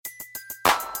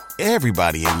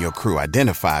Everybody in your crew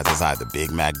identifies as either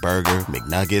Big Mac Burger,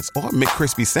 McNuggets, or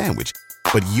McCrispy Sandwich.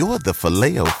 But you're the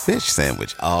Filet-O-Fish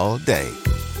Sandwich all day.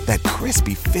 That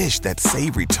crispy fish, that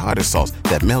savory tartar sauce,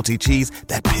 that melty cheese,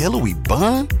 that pillowy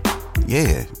bun.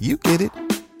 Yeah, you get it.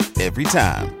 Every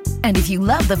time. And if you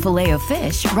love the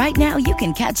Filet-O-Fish, right now you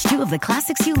can catch two of the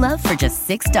classics you love for just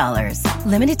 $6.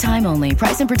 Limited time only.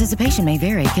 Price and participation may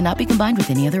vary. Cannot be combined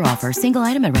with any other offer. Single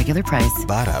item at regular price.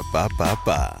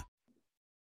 Ba-da-ba-ba-ba.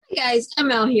 Hey guys,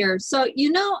 M.l. here. So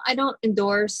I don't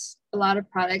endorse a lot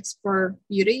of products for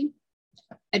beauty.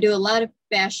 I do a lot of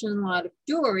fashion, a lot of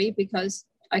jewelry because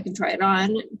I can try it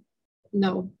on,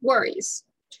 no worries.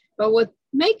 But with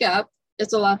makeup,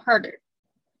 it's a lot harder.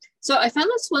 So I found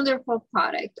this wonderful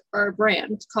product or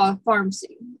brand called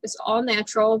Pharmacy. It's all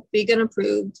natural, vegan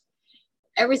approved.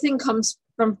 Everything comes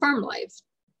from Farm Life.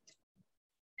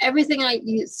 Everything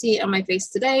you see on my face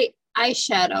today,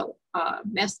 eyeshadow,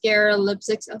 mascara,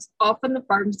 lipsticks, all from the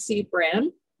Pharmacy brand.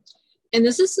 And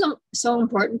this is so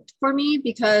important for me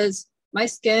because my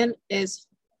skin is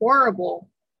horrible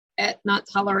at not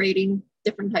tolerating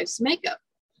different types of makeup.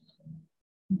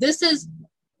 This is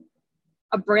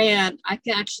a brand I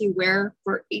can actually wear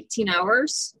for 18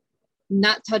 hours,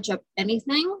 not touch up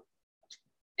anything,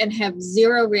 and have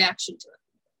zero reaction to it.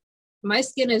 My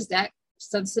skin is that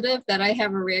sensitive that I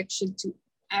have a reaction to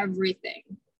everything,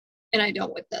 and I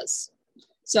don't with this.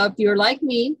 So if you're like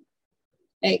me,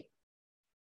 hey,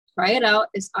 try it out.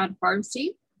 It's on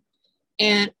Pharmacy.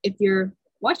 And if you're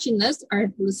watching this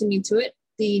or listening to it,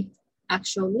 the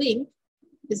actual link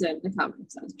is in the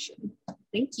comment section.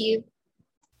 Thank you.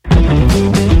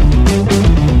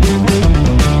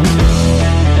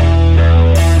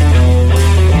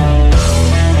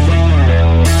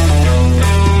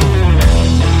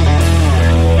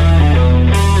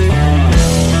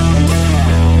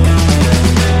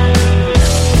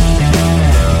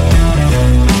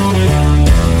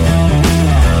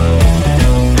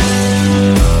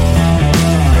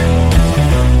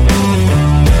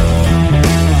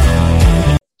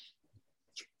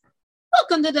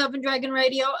 Welcome to Dragon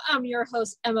Radio. I'm your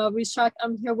host, M.l.Ruscsak.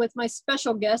 I'm here with my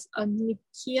special guest,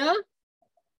 Nika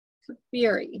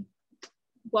Kabiri.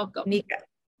 Welcome. Nika.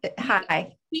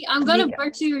 Hi. See, I'm going to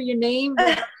butcher your name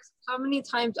because how many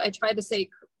times I try to say it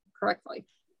correctly.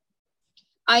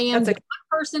 I am the one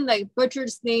person that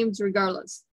butchers names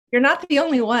regardless. You're not the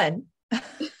only one.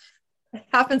 It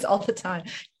happens all the time.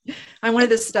 I'm one of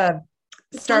the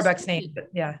Starbucks names, but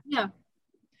yeah. Yeah.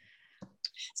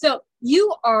 So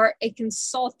you are a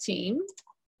consulting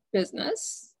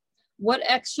business. What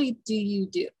actually do you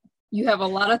do? You have a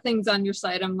lot of things on your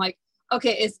site. I'm like,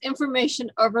 okay, it's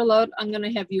information overload. I'm going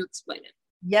to have you explain it.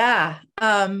 Yeah.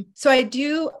 So I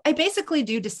basically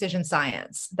do decision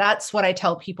science. That's what I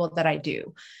tell people that I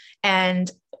do.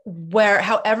 And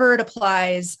however it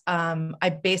applies,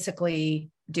 I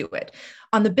basically do it.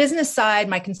 On the business side,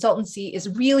 my consultancy is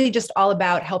really just all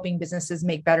about helping businesses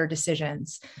make better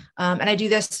decisions. And I do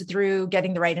this through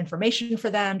getting the right information for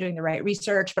them, doing the right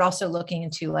research, but also looking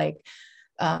into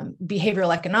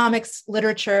behavioral economics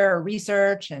literature or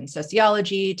research and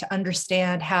sociology to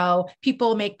understand how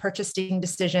people make purchasing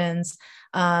decisions,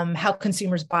 how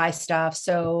consumers buy stuff.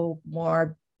 So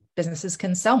more businesses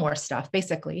can sell more stuff,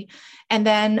 basically. And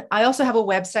then I also have a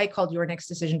website called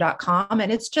yournextdecision.com,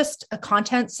 and it's just a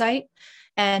content site.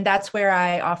 And that's where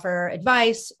I offer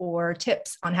advice or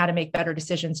tips on how to make better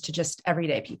decisions to just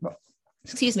everyday people.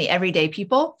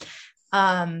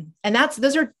 And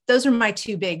those are my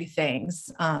two big things.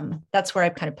 That's where I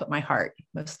kind of put my heart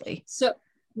mostly. So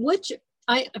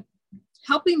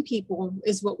helping people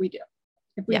is what we do.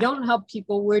 If we don't help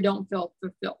people, we don't feel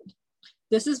fulfilled.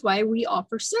 This is why we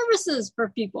offer services for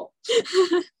people.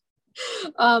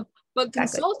 But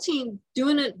consulting,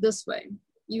 doing it this way,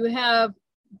 you have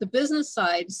the business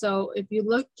side. So if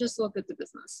you just look at the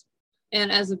business.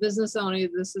 And as a business owner,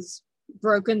 this is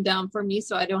broken down for me,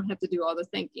 so I don't have to do all the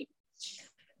thinking.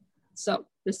 So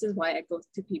this is why I go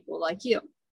to people like you.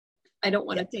 I don't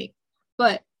want to think,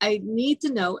 but I need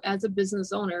to know as a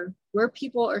business owner where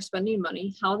people are spending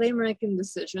money, how they're making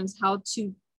decisions, how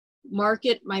to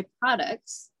market my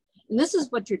products. And this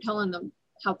is what you're telling them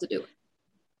how to do it.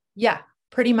 Yeah,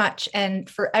 pretty much. And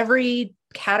for every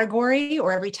category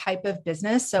or every type of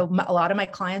business. So a lot of my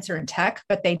clients are in tech,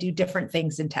 but they do different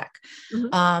things in tech.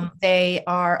 Mm-hmm. They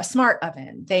are a smart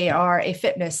oven. They are a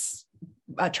fitness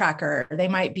tracker. They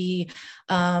might be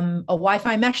a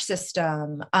Wi-Fi mesh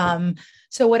system.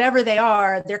 So whatever they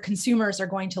are, their consumers are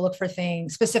going to look for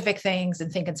specific things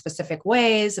and think in specific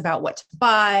ways about what to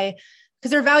buy,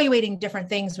 because they're evaluating different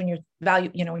things when you're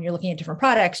when you're looking at different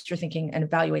products, you're thinking and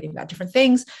evaluating about different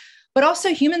things. But also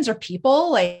humans are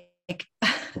people. Like it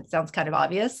sounds kind of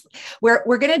obvious. We're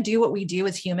going to do what we do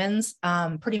as humans,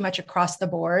 pretty much across the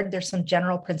board. There's some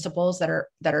general principles that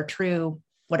are true,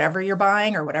 whatever you're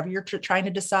buying or whatever you're trying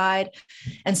to decide.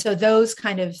 And so those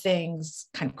kind of things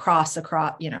can cross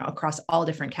across all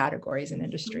different categories and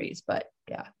industries. But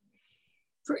yeah.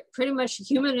 Pretty much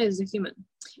human is a human.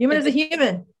 Human is a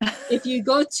human. If you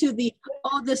go to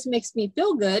this makes me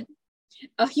feel good,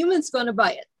 a human's going to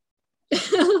buy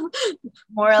it.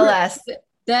 More or less.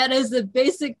 That is the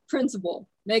basic principle.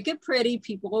 Make it pretty,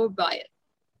 people will buy it.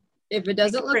 If it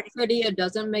doesn't look pretty, it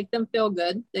doesn't make them feel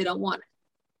good, they don't want it.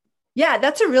 Yeah,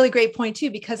 that's a really great point too,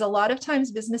 because a lot of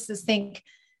times businesses think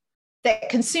that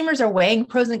consumers are weighing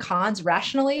pros and cons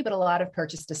rationally, but a lot of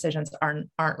purchase decisions aren't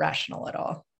rational at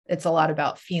all. It's a lot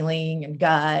about feeling and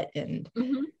gut. And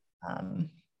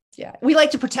yeah, we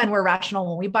like to pretend we're rational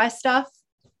when we buy stuff.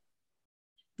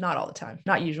 Not all the time,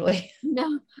 not usually.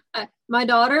 No, my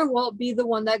daughter will be the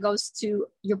one that goes to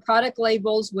your product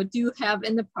labels. What do you have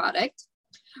in the product?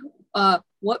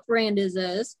 What brand is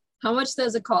this? How much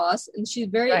does it cost? And she's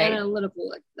very analytical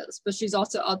like this, but she's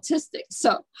also autistic.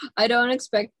 So I don't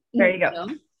expect. There you go.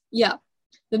 Yeah.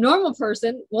 The normal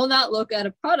person will not look at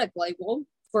a product label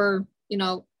for,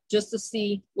 just to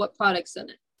see what product's in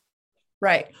it.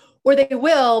 Right. Or they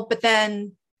will, but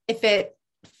then if it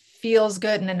feels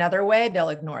good in another way, they'll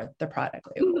ignore the product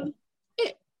label.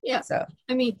 Yeah. So,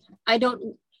 I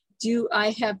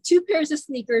have 2 pairs of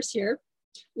sneakers here.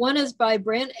 One is by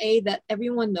brand A that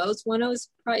everyone knows. One is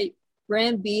probably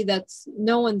brand B that's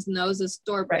no one knows, a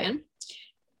store brand. Right.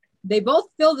 They both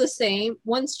feel the same.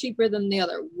 One's cheaper than the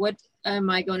other. What am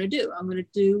I going to do? I'm going to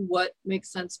do what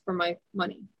makes sense for my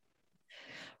money.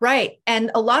 Right.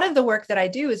 And a lot of the work that I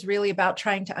do is really about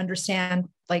trying to understand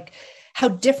how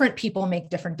different people make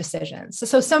different decisions.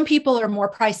 So some people are more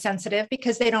price sensitive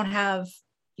because they don't have,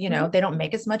 they don't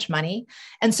make as much money.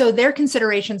 And so their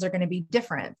considerations are going to be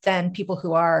different than people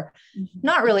who are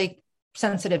not really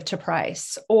sensitive to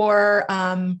price, or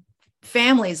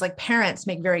families, like parents,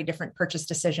 make very different purchase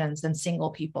decisions than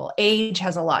single people. Age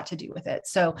has a lot to do with it.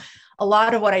 So a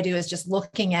lot of what I do is just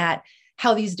looking at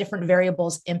how these different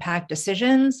variables impact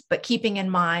decisions, but keeping in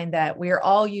mind that we are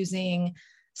all using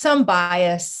some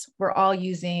bias, we're all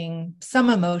using some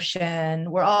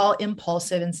emotion, we're all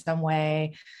impulsive in some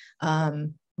way,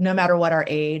 no matter what our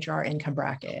age or our income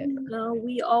bracket. No,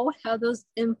 we all have those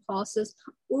impulses.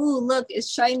 Ooh, look, it's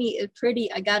shiny, it's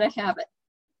pretty, I gotta have it.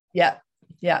 Yeah,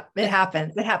 it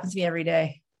happens. It happens to me every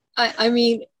day. I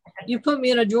mean, you put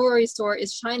me in a jewelry store,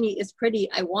 it's shiny, it's pretty,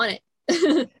 I want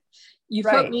it. You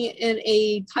put me in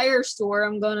a tire store,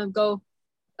 I'm gonna go,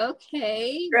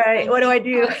 okay. Right, what do I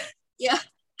do? Yeah.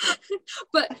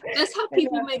 But that's how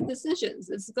people make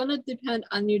decisions. It's going to depend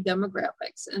on your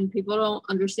demographics, and people don't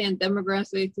understand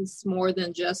demographics is more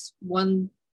than just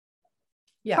one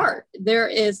part. There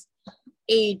is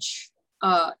age,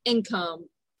 income,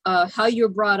 how you're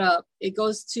brought up. It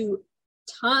goes to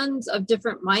tons of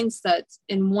different mindsets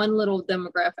in one little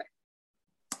demographic.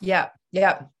 Yeah.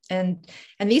 And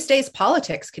these days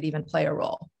politics could even play a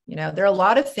role. There are a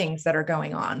lot of things that are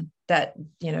going on that,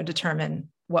 determine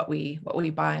what we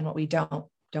buy and what we don't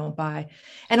buy.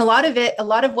 And a lot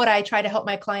of what I try to help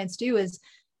my clients do is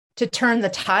to turn the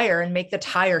tire and make the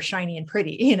tire shiny and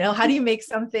pretty. How do you make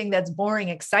something that's boring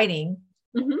exciting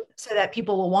so that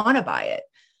people will want to buy it?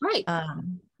 Right.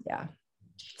 Yeah.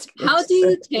 How do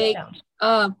you take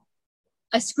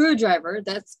a screwdriver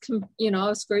that's,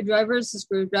 a screwdriver is a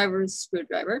screwdriver is a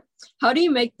screwdriver. How do you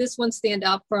make this one stand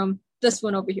out from this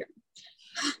one over here?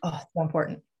 Oh, so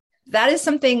important. That's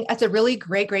a really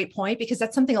great point, because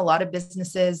that's something a lot of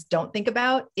businesses don't think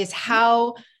about, is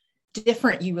how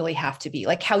different you really have to be,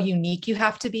 like how unique you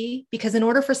have to be, because in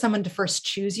order for someone to first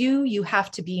choose you, you have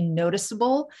to be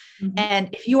noticeable.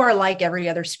 And if you are like every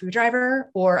other screwdriver,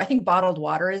 or I think bottled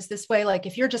water is this way, like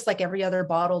if you're just like every other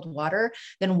bottled water,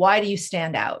 then why do you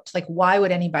stand out? Like, why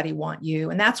would anybody want you?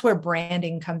 And that's where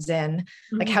branding comes in.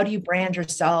 Like, how do you brand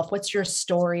yourself? What's your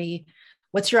story?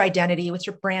 What's your identity? What's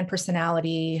your brand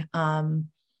personality? I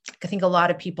think a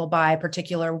lot of people buy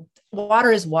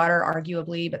water is water,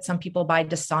 arguably, but some people buy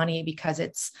Dasani because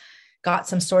it's got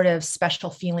some sort of special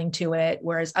feeling to it,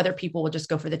 whereas other people will just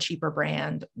go for the cheaper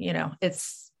brand.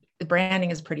 The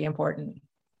branding is pretty important.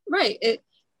 Right.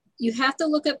 You have to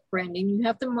look at branding. You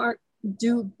have to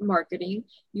do marketing.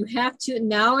 You have to,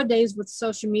 nowadays with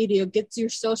social media, get your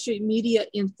social media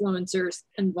influencers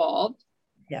involved.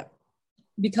 Yep.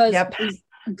 Because a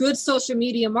good social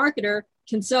media marketer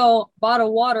can sell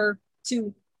bottled water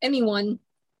to anyone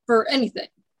for anything,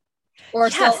 or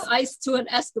sell ice to an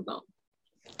Eskimo.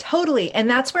 Totally. And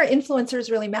that's where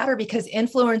influencers really matter, because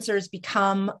influencers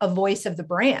become a voice of the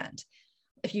brand.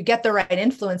 If you get the right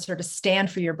influencer to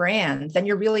stand for your brand, then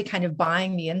you're really kind of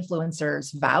buying the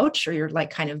influencer's vouch, or you're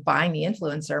like kind of buying the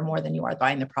influencer more than you are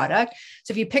buying the product.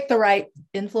 So if you pick the right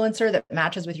influencer that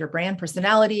matches with your brand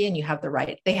personality and they have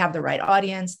the right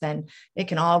audience, then it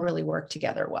can all really work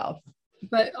together well.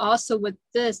 But also with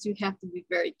this, you have to be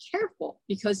very careful,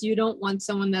 because you don't want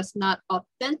someone that's not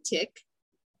authentic,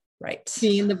 right,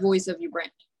 being the voice of your brand.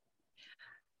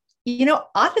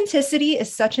 Authenticity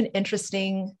is such an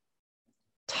interesting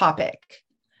topic,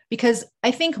 because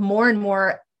I think more and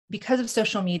more, because of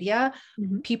social media,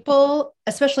 people,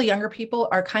 especially younger people,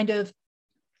 are kind of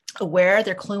aware,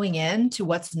 they're cluing in to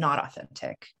what's not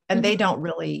authentic, and they don't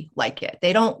really like it.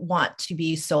 They don't want to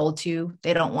be sold to,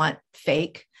 they don't want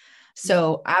fake.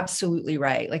 So absolutely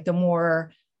right. Like the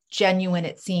more genuine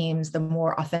it seems, the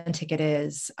more authentic it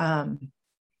is.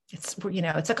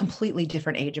 It's a completely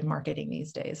different age of marketing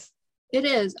these days. It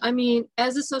is. I mean,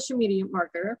 as a social media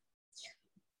marketer,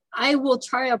 I will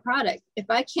try a product. If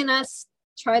I cannot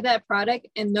try that product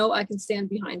and know I can stand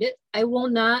behind it, I will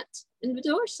not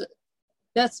endorse it.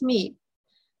 That's me.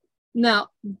 Now,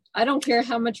 I don't care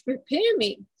how much you're paying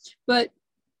me, but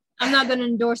I'm not going to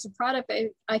endorse a product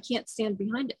I can't stand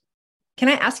behind it. Can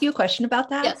I ask you a question about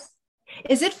that? Yes.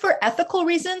 Is it for ethical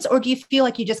reasons, or do you feel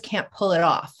like you just can't pull it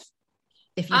off?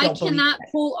 I cannot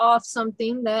pull off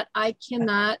something that I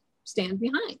cannot stand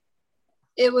behind.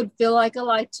 It would feel like a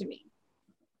lie to me.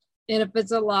 And if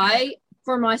it's a lie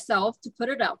for myself to put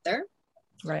it out there,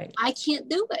 right, I can't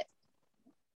do it.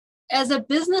 As a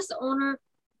business owner,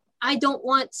 I don't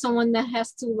want someone that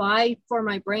has to lie for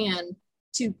my brand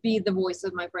to be the voice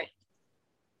of my brand.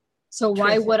 So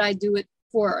why would I do it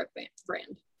for a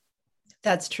brand?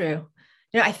 That's true.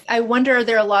 I wonder,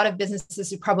 there are a lot of businesses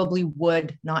who probably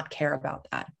would not care about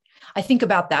that. I think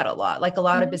about that a lot, like a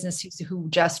lot of businesses who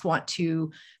just want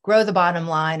to grow the bottom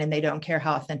line, and they don't care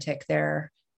how authentic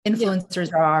their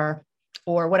influencers are,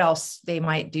 or what else they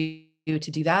might do to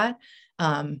do that.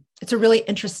 It's a really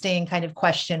interesting kind of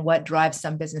question, what drives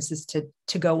some businesses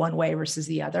to go one way versus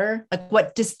the other. Like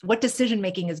what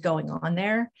decision-making is going on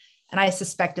there? And I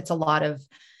suspect it's a lot of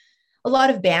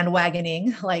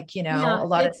bandwagoning,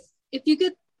 if you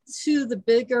get to the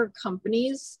bigger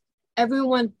companies,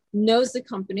 everyone knows the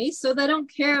company, so they don't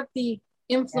care if the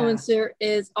influencer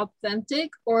is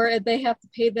authentic, or if they have to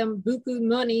pay them buku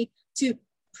money to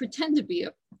pretend to be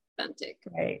authentic.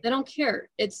 Right. They don't care.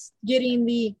 It's getting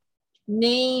the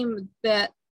name,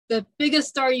 that the biggest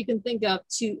star you can think of,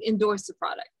 to endorse the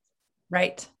product.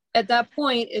 Right. At that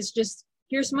point, it's just,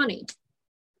 here's money.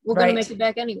 We're going to make it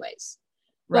back anyways.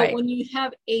 But when you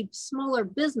have a smaller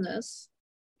business,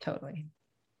 totally,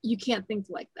 you can't think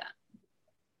like that.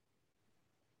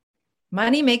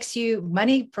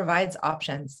 Money provides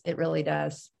options. It really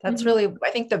does. That's really,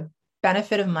 I think, the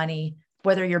benefit of money,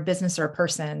 whether you're a business or a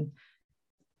person.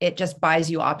 It just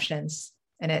buys you options,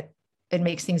 and it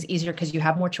makes things easier because you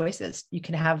have more choices. You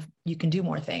can do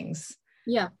more things.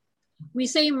 Yeah. We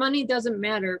say money doesn't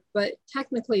matter, but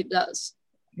technically it does.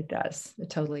 It does. It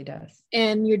totally does.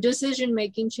 And your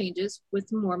decision-making changes with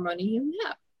the more money you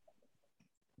have.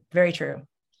 Very true.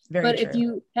 But if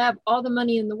you have all the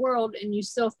money in the world and you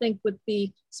still think with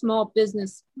the small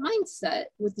business mindset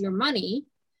with your money,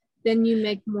 then you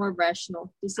make more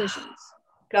rational decisions.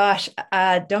 Gosh,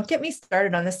 don't get me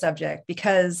started on this subject,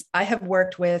 because I have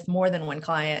worked with more than one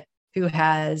client who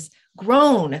has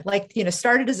grown,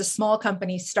 started as a small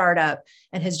company startup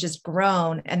and has just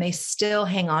grown, and they still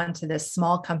hang on to this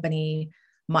small company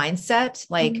mindset,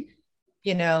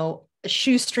 a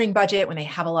shoestring budget when they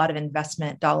have a lot of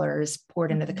investment dollars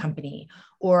poured into the company,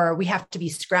 or we have to be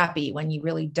scrappy when you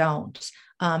really don't.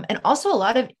 And also a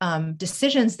lot of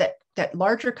decisions that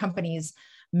larger companies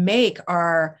make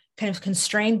are kind of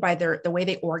constrained by the way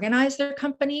they organize their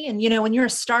company. And, when you're a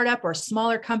startup or a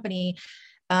smaller company,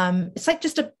 it's like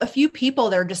just a few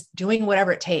people that are just doing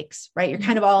whatever it takes, right? You're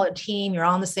kind of all a team, you're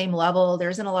all on the same level.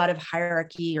 There isn't a lot of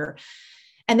hierarchy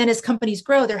and then as companies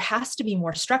grow, there has to be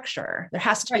more structure. There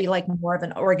has to be more of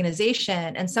an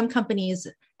organization. And some companies,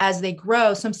 as they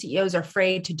grow, some CEOs are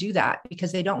afraid to do that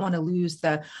because they don't want to lose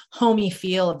the homey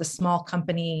feel of the small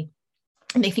company.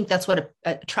 And they think that's what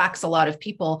attracts a lot of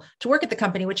people to work at the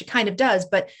company, which it kind of does,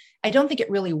 but I don't think it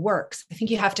really works. I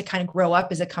think you have to kind of grow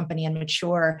up as a company and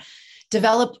mature,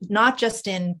 develop not just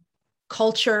in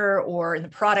culture or in the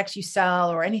products you sell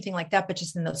or anything like that, but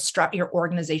just in your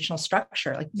organizational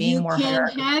structure, like being more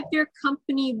hierarchical. You can have your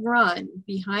company run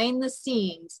behind the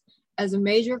scenes as a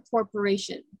major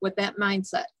corporation with that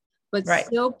mindset, but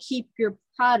still keep your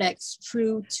products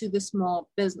true to the small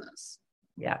business.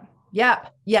 Yeah. Yeah.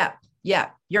 Yeah. Yeah.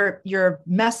 Your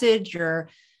message, you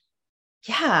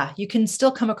can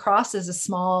still come across as a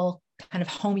small kind of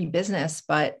homey business,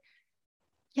 but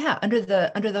yeah, under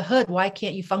the hood, why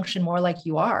can't you function more like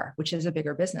you are, which is a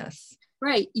bigger business?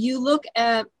 Right. You look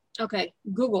at, okay,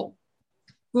 Google.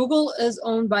 Google is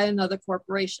owned by another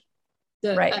corporation,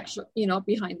 the Right. actual,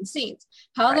 behind the scenes.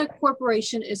 How Right. that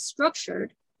corporation is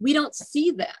structured, we don't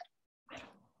see that.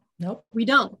 Nope. We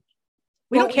don't.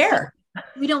 We don't care.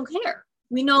 We don't care.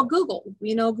 We know Google.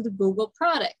 We know the Google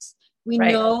products. We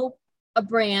Right. know a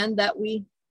brand that we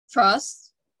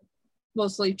trust,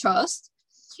 mostly trust,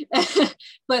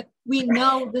 but we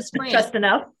know this brand. Trust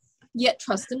enough. Yet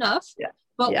trust enough. Yeah.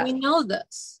 But Yeah. we know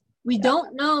this. We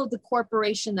don't know the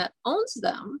corporation that owns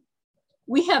them.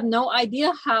 We have no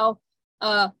idea how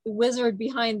the wizard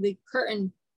behind the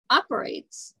curtain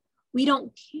operates. We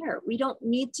don't care. We don't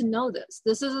need to know this.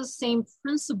 This is the same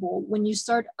principle when you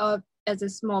start up as a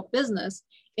small business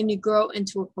and you grow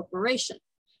into a corporation.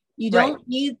 You don't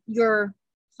need your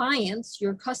clients,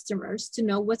 your customers, to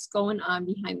know what's going on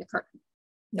behind the curtain.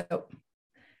 Nope.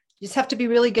 You just have to be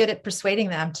really good at persuading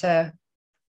them to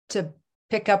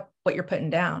pick up what you're putting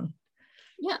down.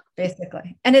 Yeah.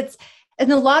 Basically. And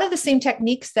a lot of the same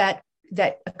techniques that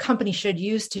a company should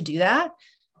use to do that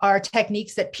are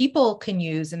techniques that people can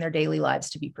use in their daily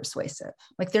lives to be persuasive.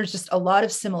 Like there's just a lot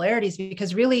of similarities,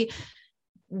 because really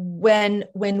when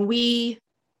we,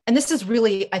 and this is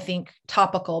really, I think,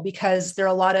 topical, because there's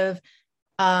a lot of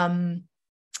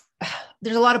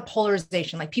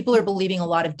polarization. Like people are believing a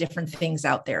lot of different things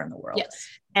out there in the world. Yes.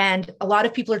 And a lot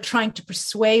of people are trying to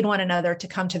persuade one another to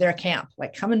come to their camp,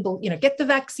 like come and, get the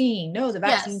vaccine. No, the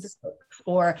vaccine's Yes.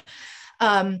 or,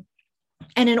 and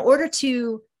in order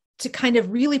to kind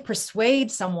of really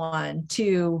persuade someone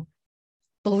to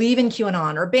believe in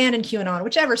QAnon or abandon QAnon,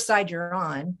 whichever side you're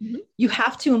on, Mm-hmm. you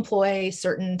have to employ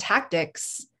certain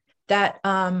tactics that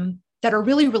are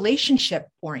really relationship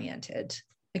oriented.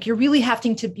 Like you really have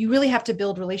to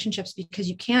build relationships, because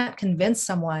you can't convince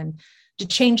someone to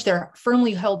change their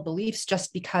firmly held beliefs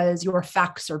just because your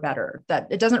facts are better. That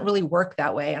it doesn't really work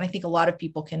that way. And I think a lot of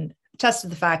people can attest to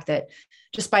the fact that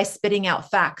just by spitting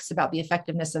out facts about the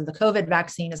effectiveness of the COVID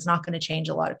vaccine is not going to change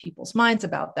a lot of people's minds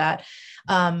about that.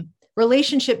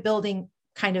 Relationship building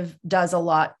kind of does a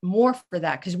lot more for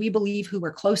that, because we believe who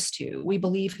we're close to. We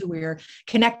believe who we're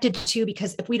connected to,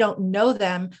 because if we don't know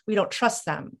them, we don't trust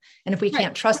them. And if we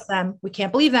can't trust them, we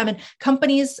can't believe them. And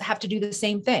companies have to do the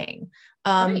same thing.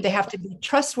 They have to be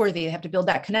trustworthy. They have to build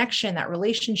that connection, that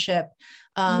relationship.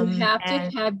 You have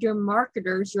to have your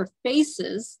marketers, your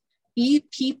faces, be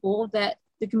people that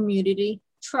the community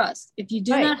trusts. If you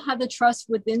do not have the trust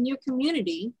within your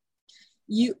community,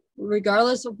 you,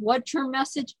 regardless of what your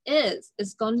message is,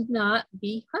 it's going to not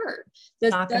be heard.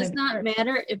 This does not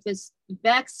matter if it's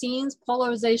vaccines,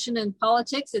 polarization, and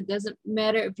politics. It doesn't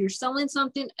matter if you're selling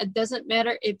something. It doesn't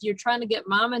matter if you're trying to get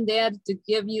mom and dad to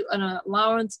give you an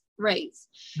allowance raise.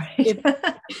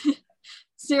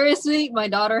 Seriously, my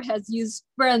daughter has used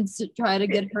friends to try to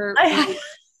get her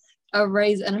a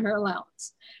raise in her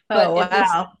allowance. But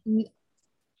wow.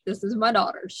 This is my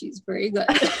daughter. She's very good.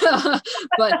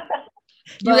 but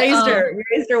you raised her. You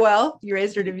raised her well. You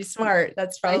raised her to be smart.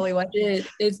 That's probably what did.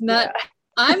 It's not. Yeah.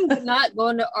 I'm not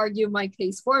going to argue my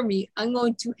case for me. I'm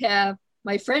going to have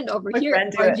my friend over here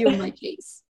argue my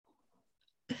case.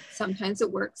 Sometimes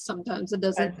it works. Sometimes it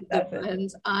doesn't. It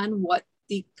depends on what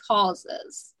the cause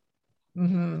is.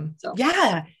 Mm-hmm. So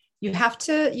yeah, you have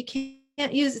to. You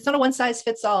can't use. It's not a one size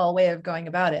fits all way of going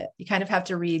about it. You kind of have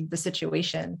to read the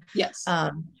situation. Yes.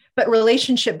 But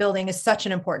relationship building is such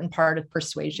an important part of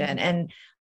persuasion. And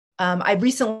I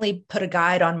recently put a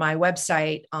guide on my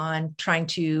website on trying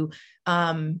to,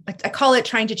 I call it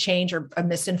trying to change a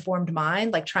misinformed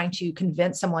mind, like trying to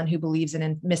convince someone who believes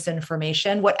in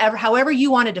misinformation, however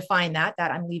you want to define that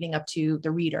I'm leaving up to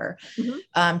the reader,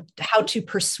 how to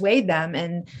persuade them.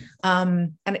 And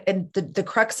the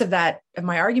crux of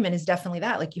my argument is definitely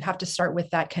that, like, you have to start with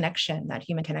that connection, that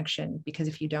human connection, because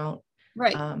if you don't,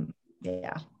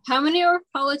 yeah. How many of our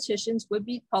politicians would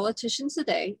be politicians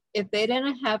today if they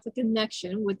didn't have a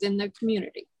connection within their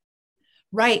community?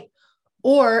 Right.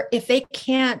 Or if they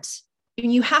can't,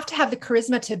 you have to have the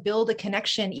charisma to build a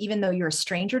connection, even though you're a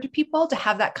stranger to people, to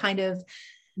have that kind of,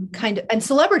 and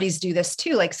celebrities do this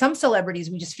too. Like some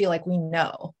celebrities, we just feel like we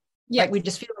know. Yeah. Like we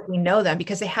just feel like we know them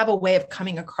because they have a way of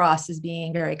coming across as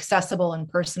being very accessible and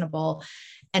personable.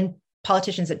 And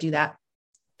politicians that do that,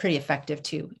 pretty effective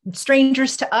too.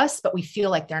 Strangers to us, but we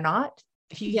feel like they're not.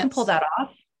 If you can pull that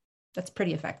off, that's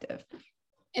pretty effective.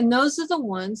 And those are the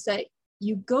ones that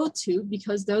you go to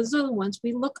because those are the ones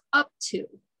we look up to.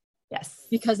 Yes.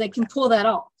 Because they can pull that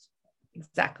off.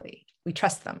 Exactly. We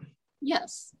trust them.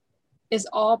 Yes. It's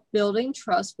all building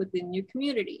trust within your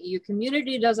community. Your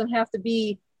community doesn't have to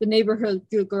be the neighborhood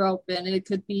you grew up in. It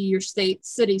could be your state,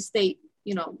 city, state,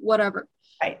 whatever.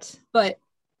 Right. But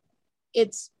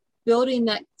it's building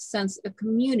that sense of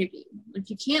community. If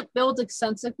you can't build a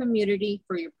sense of community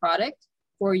for your product,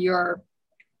 for your,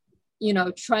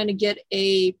 trying to get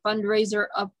a fundraiser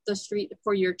up the street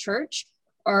for your church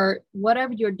or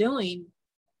whatever you're doing,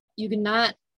 you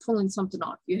cannot pulling something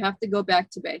off. You have to go back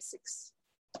to basics.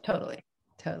 Totally.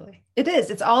 It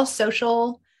is. It's all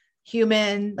social,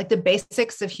 human, like the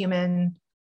basics of human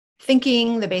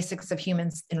thinking, the basics of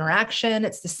human interaction.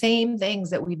 It's the same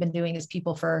things that we've been doing as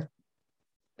people for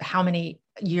how many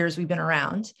years we've been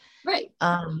around. Right.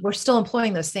 We're still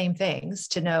employing those same things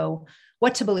to know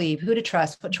what to believe, who to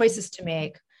trust, what choices to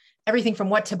make, everything from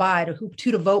what to buy to who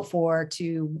to vote for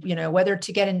to, whether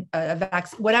to get a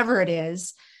vaccine, whatever it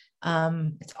is.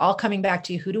 It's all coming back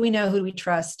to who do we know, who do we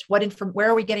trust, where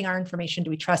are we getting our information?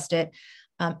 Do we trust it?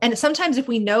 And sometimes if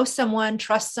we know someone,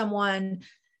 trust someone,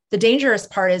 the dangerous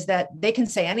part is that they can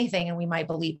say anything and we might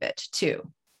believe it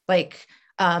too. Like,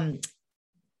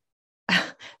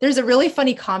 there's a really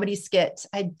funny comedy skit.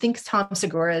 I think Tom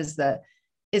Segura is the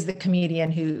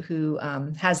comedian who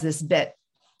has this bit,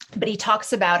 but he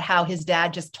talks about how his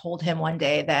dad just told him one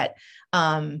day that,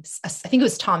 I think it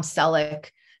was Tom Selleck,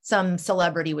 some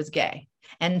celebrity was gay.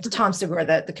 And Tom Segura,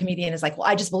 the comedian, is like, well,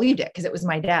 I just believed it because it was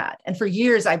my dad. And for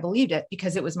years, I believed it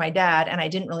because it was my dad and I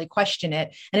didn't really question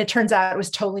it. And it turns out it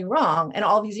was totally wrong. And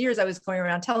all these years I was going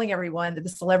around telling everyone that the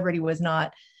celebrity was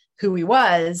not who he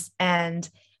was. And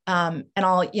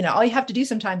all you have to do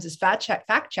sometimes is fact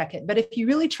check it. But if you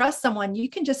really trust someone, you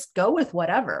can just go with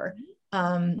whatever.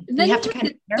 And then you have to kind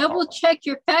of double check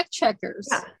your fact checkers.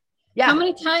 Yeah. How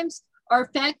many times are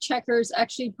fact checkers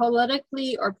actually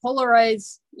politically or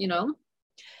polarized,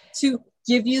 to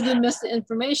give you the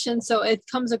misinformation? So it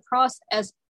comes across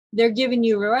as they're giving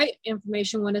you the right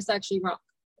information when it's actually wrong.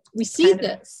 We see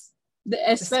this,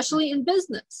 especially in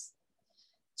business.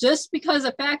 Just because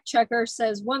a fact checker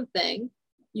says one thing,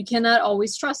 you cannot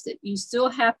always trust it. You still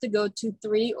have to go to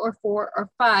 3 or 4 or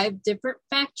 5 different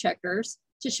fact checkers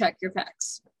to check your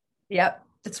facts. Yep.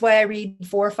 That's why I read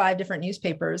 4 or 5 different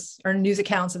newspapers or news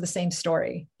accounts of the same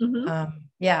story. Mm-hmm.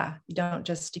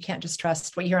 You can't just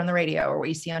trust what you hear on the radio or what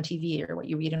you see on TV or what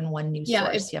you read in one news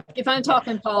source. If I'm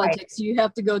talking politics, you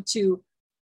have to go to,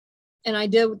 and I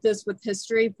did this with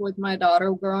history with my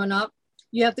daughter growing up,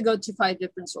 you have to go to 5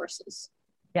 different sources.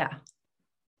 Yeah.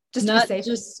 Not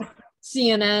just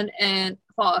CNN and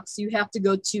Fox. You have to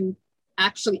go to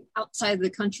actually outside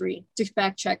the country to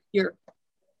fact check your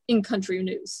in-country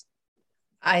news.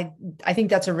 I think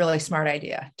that's a really smart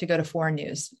idea to go to foreign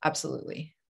news.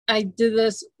 Absolutely. I did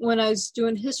this when I was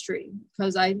doing history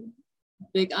because I'm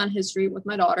big on history with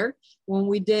my daughter. When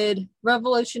we did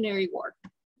Revolutionary War.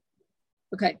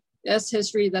 Okay, that's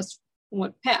history. That's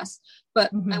what passed.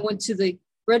 But I went to the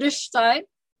British side,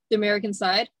 the American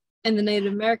side, and the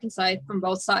Native American side from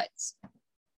both sides.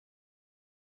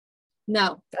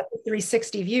 Now, that's a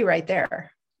 360 view right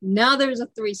there. Now there's a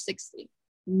 360.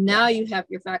 Now you have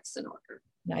your facts in order.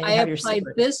 I applied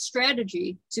this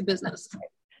strategy to business.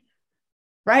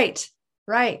 Right.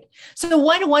 So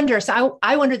one wonders,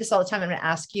 I wonder this all the time. I'm going to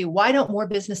ask you, why don't more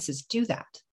businesses do that?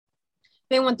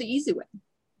 They want the easy way.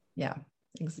 Yeah.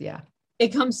 It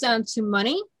comes down to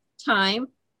money, time,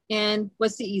 and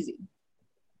what's the easy.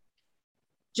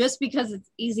 Just because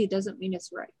it's easy doesn't mean it's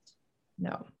right.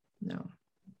 No,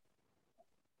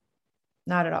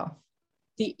 not at all.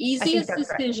 The easiest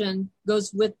decision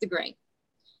goes with the grain.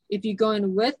 If you're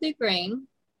going with the grain,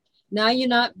 now you're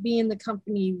not being the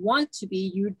company you want to be.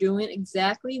 You're doing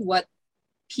exactly what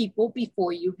people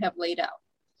before you have laid out.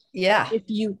 Yeah. If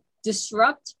you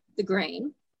disrupt the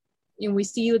grain, and we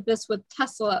see this with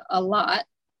Tesla a lot,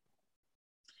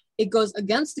 it goes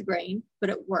against the grain, but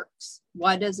it works.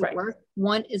 Why does it work?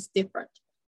 1, is different.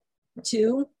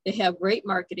 2, they have great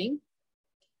marketing.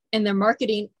 And their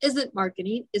marketing isn't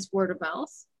marketing, it's word of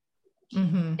mouth.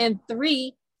 Mm-hmm. And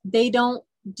 3, they don't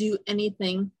do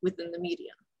anything within the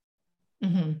media.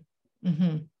 Mm-hmm.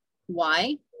 Mm-hmm.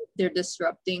 Why? They're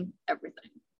disrupting everything.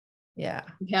 Yeah.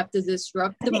 You have to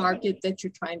disrupt the market that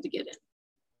you're trying to get in.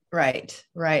 Right.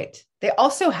 They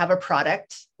also have a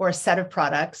product or a set of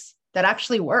products that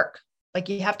actually work. Like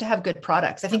you have to have good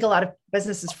products. I think a lot of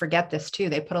businesses forget this too.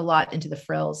 They put a lot into the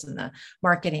frills and the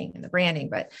marketing and the branding,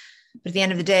 but at the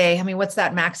end of the day, I mean, what's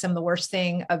that maxim? The worst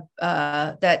thing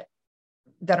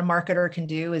that a marketer can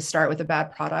do is start with a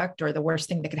bad product, or the worst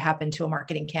thing that could happen to a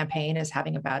marketing campaign is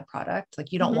having a bad product.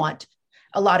 Like you don't want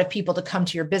a lot of people to come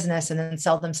to your business and then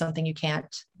sell them something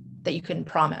that you couldn't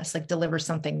promise, like deliver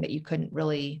something that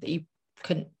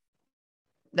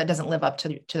that doesn't live up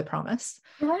to the promise.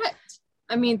 Correct.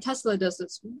 I mean, Tesla does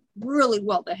this really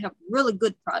well. They have really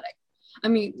good product. I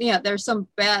mean, yeah, there's some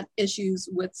bad issues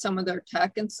with some of their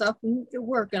tech and stuff, and they're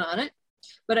working on it.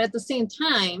 But at the same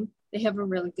time, they have a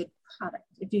really good product.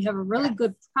 If you have a really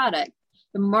good product,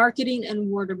 the marketing and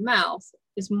word of mouth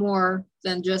is more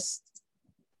than just.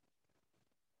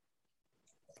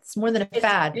 It's more than a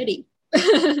fad. Pretty.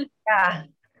 Yeah.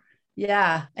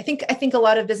 Yeah. I think a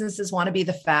lot of businesses want to be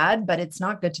the fad, but it's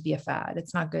not good to be a fad.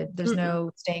 It's not good. There's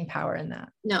no staying power in that.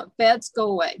 No, fads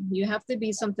go away. You have to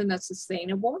be something that's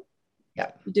sustainable.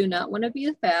 Yeah. You do not want to be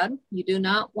a fad. You do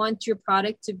not want your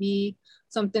product to be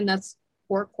something that's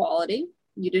poor quality.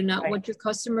 You do not want your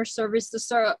customer service to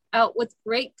start out with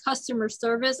great customer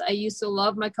service. I used to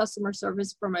love my customer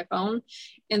service for my phone,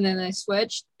 and then I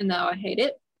switched, and now I hate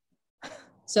it.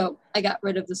 So I got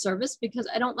rid of the service because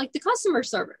I don't like the customer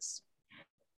service.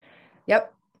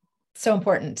 Yep. So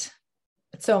important.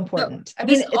 It's so important. So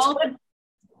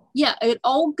it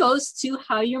all goes to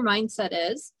how your mindset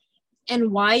is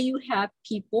and why you have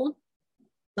people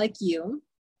like you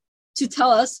to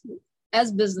tell us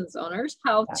as business owners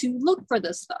how to look for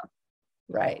this stuff.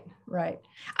 Right. Right.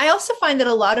 I also find that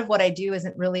a lot of what I do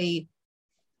isn't really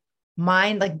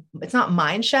it's not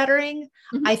mind shattering.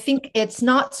 Mm-hmm. I think it's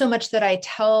not so much that I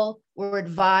tell or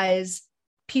advise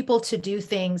people to do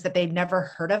things that they've never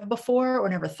heard of before or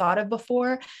never thought of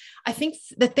before. I think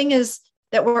the thing is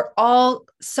that we're all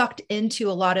sucked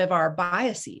into a lot of our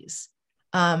biases,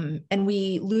 and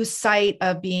we lose sight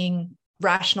of being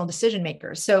rational decision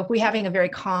makers. So if we're having a very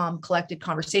calm, collected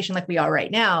conversation like we are right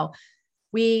now,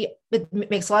 it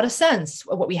makes a lot of sense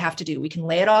what we have to do. We can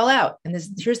lay it all out. And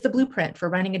here's the blueprint for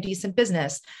running a decent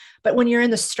business. But when you're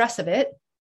in the stress of it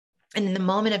and in the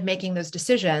moment of making those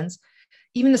decisions,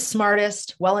 even the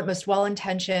smartest, most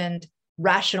well-intentioned,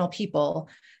 rational people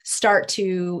start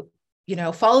to,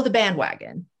 follow the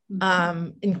bandwagon,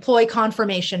 employ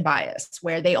confirmation bias,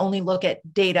 where they only look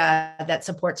at data that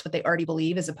supports what they already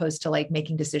believe, as opposed to like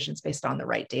making decisions based on the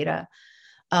right data.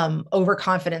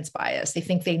 Overconfidence bias. They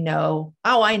think they know,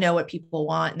 I know what people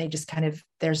want. And they just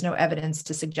there's no evidence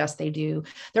to suggest they do.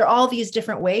 There are all these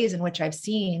different ways in which I've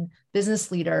seen business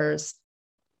leaders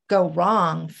go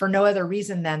wrong for no other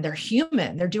reason than they're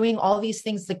human. They're doing all these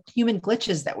things, the human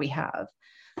glitches that we have.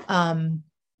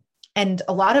 And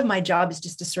a lot of my job is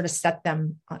just to sort of set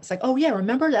them. It's like, oh yeah,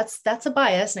 remember that's a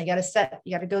bias. And you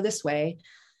got to go this way.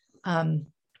 You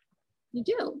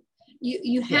do.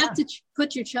 You have to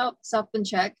put yourself in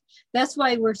check. That's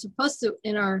why we're supposed to,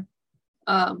 in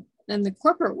the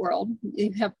corporate world,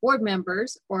 you have board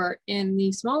members, or in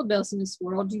the small business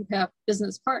world, you have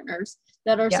business partners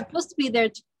that are supposed to be there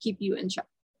to keep you in check.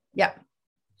 Yeah.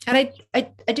 And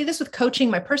I do this with coaching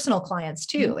my personal clients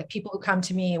too, like people who come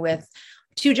to me with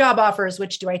 2 job offers.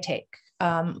 Which do I take?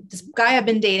 This guy I've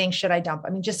been dating, should I dump?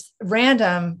 I mean, just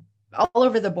random, all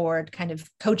over the board kind of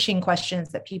coaching questions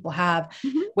that people have,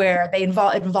 where it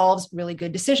involves really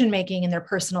good decision-making in their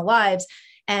personal lives.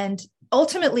 And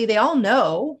ultimately they all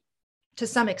know to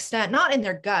some extent, not in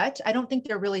their gut. I don't think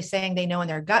they're really saying they know in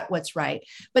their gut what's right,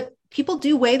 but people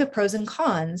do weigh the pros and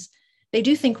cons. They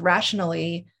do think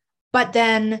rationally, but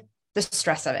then the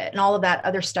stress of it and all of that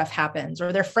other stuff happens,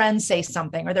 or their friends say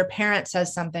something, or their parent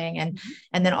says something. And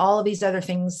then all of these other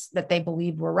things that they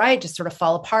believed were right just sort of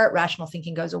fall apart. Rational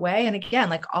thinking goes away. And again,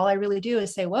 like all I really do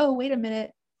is say, whoa, wait a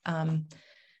minute.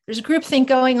 There's a groupthink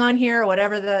going on here, or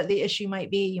whatever the issue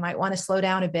might be. You might want to slow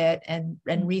down a bit and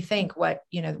rethink what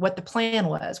the plan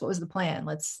was. What was the plan?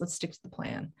 Let's stick to the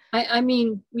plan. I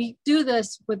mean, we do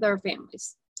this with our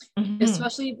families,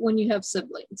 especially when you have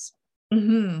siblings.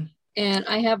 And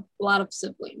I have a lot of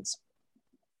siblings.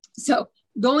 So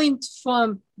going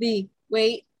from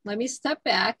let me step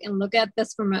back and look at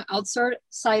this from an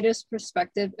outsider's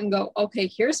perspective and go, okay,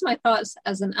 here's my thoughts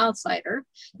as an outsider.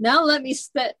 Now let me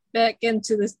step back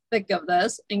into the thick of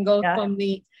this and go from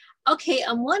okay,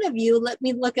 I'm one of you. Let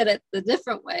me look at it the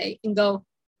different way and go,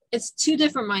 it's 2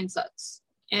 different mindsets.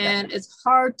 And it's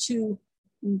hard to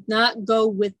not go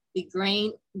with the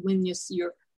grain when you see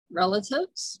your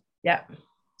relatives. Yeah.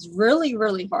 It's really,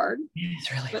 really hard.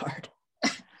 It's really hard.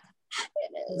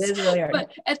 It is really hard.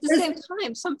 But at the same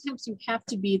time, sometimes you have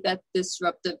to be that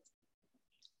disruptive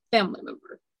family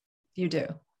member. You do.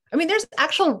 I mean, there's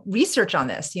actual research on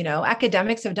this.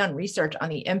 Academics have done research on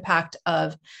the impact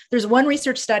there's one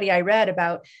research study I read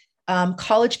about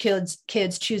college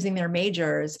kids choosing their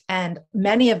majors, and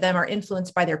many of them are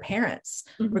influenced by their parents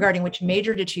regarding which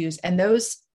major to choose. And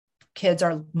those kids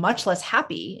are much less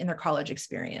happy in their college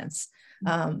experience.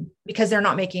 because they're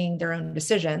not making their own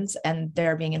decisions and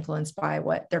they're being influenced by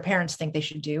what their parents think they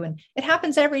should do. And it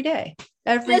happens every day.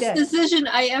 Every day. Best decision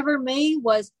I ever made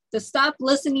was to stop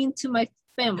listening to my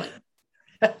family.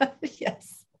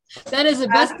 Yes. That is the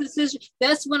best decision.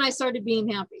 That's when I started being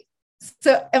happy.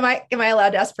 So am I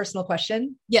allowed to ask a personal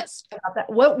question? Yes. About that?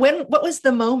 What was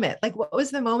the moment? Like, what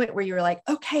was the moment where you were like,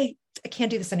 okay, I can't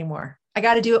do this anymore. I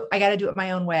got to do it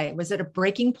my own way. Was it a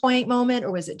breaking point moment,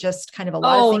 or was it just kind of a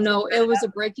lot of things? Oh, no, it was a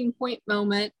breaking point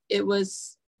moment. I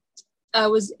was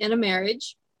in a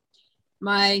marriage.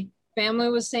 My family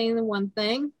was saying the one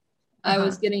thing. I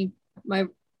was getting, my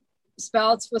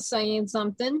spouse was saying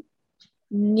something.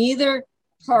 Neither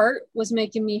part was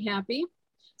making me happy.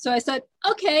 So I said,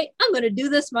 okay, I'm going to do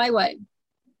this my way.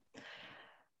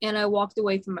 And I walked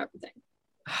away from everything.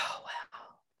 Oh, wow.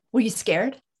 Were you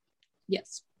scared?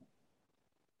 Yes.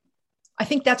 I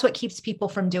think that's what keeps people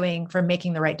from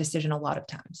making the right decision a lot of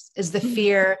times, is the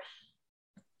fear.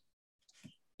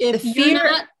 If you're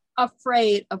not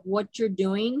afraid of what you're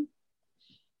doing,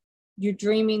 you're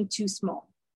dreaming too small.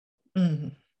 Mm-hmm.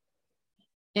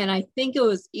 And I think it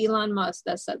was Elon Musk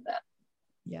that said that.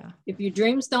 Yeah. If your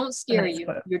dreams don't scare you,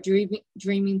 you're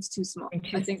dreaming's too small.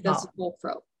 I think that's a full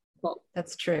quote.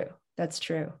 That's true. That's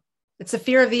true. It's a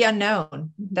fear of the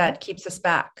unknown that keeps us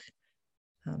back.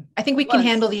 I think we can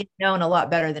handle the unknown a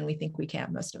lot better than we think we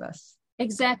can, most of us.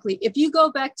 Exactly. If you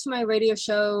go back to my radio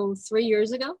show 3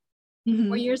 years ago,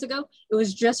 4 years ago, it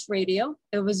was just radio.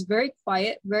 It was very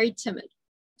quiet, very timid.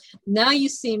 Now you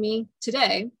see me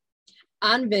today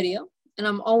on video, and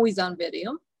I'm always on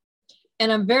video,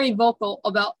 and I'm very vocal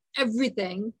about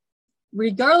everything,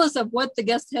 regardless of what the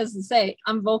guest has to say.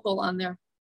 I'm vocal on their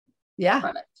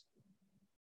product.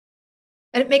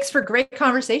 And it makes for great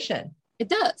conversation. It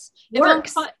does.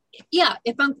 Works.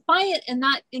 If I'm quiet and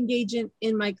not engaging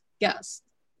in my guests,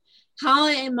 how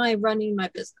am I running my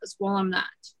business? Well, I'm not.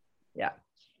 Yeah.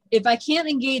 If I can't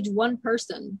engage one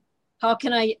person, how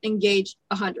can I engage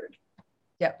 100?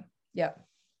 Yep.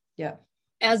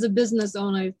 As a business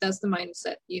owner, that's the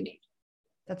mindset you need.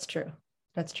 That's true.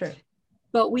 That's true.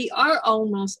 But we are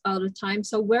almost out of time.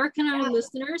 So where can our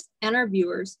listeners and our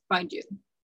viewers find you?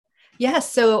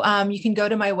 Yes. So you can go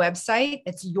to my website.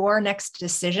 It's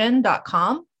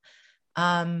yournextdecision.com.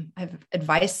 I have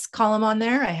advice column on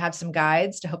there. I have some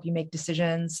guides to help you make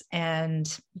decisions, and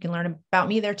you can learn about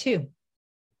me there too.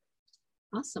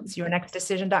 Awesome. It's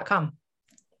yournextdecision.com.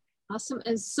 Awesome.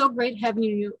 And so great having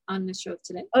you on the show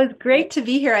today. Oh, it's great to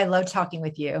be here. I love talking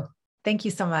with you. Thank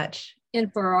you so much.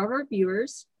 And for all of our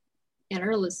viewers and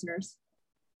our listeners,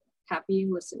 happy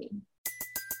listening.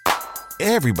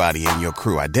 Everybody in your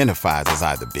crew identifies as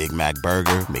either Big Mac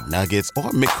Burger, McNuggets, or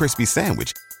McCrispy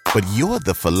Sandwich. But you're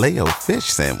the Filet-O-Fish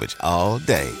Sandwich all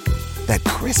day. That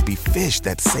crispy fish,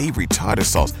 that savory tartar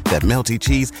sauce, that melty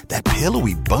cheese, that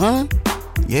pillowy bun.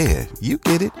 Yeah, you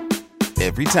get it.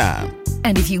 Every time.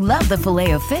 And if you love the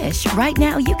Filet-O-Fish, right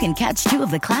now you can catch two of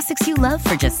the classics you love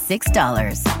for just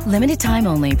 $6. Limited time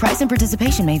only. Price and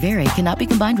participation may vary. Cannot be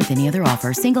combined with any other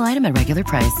offer. Single item at regular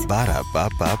price.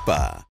 Ba-da-ba-ba-ba.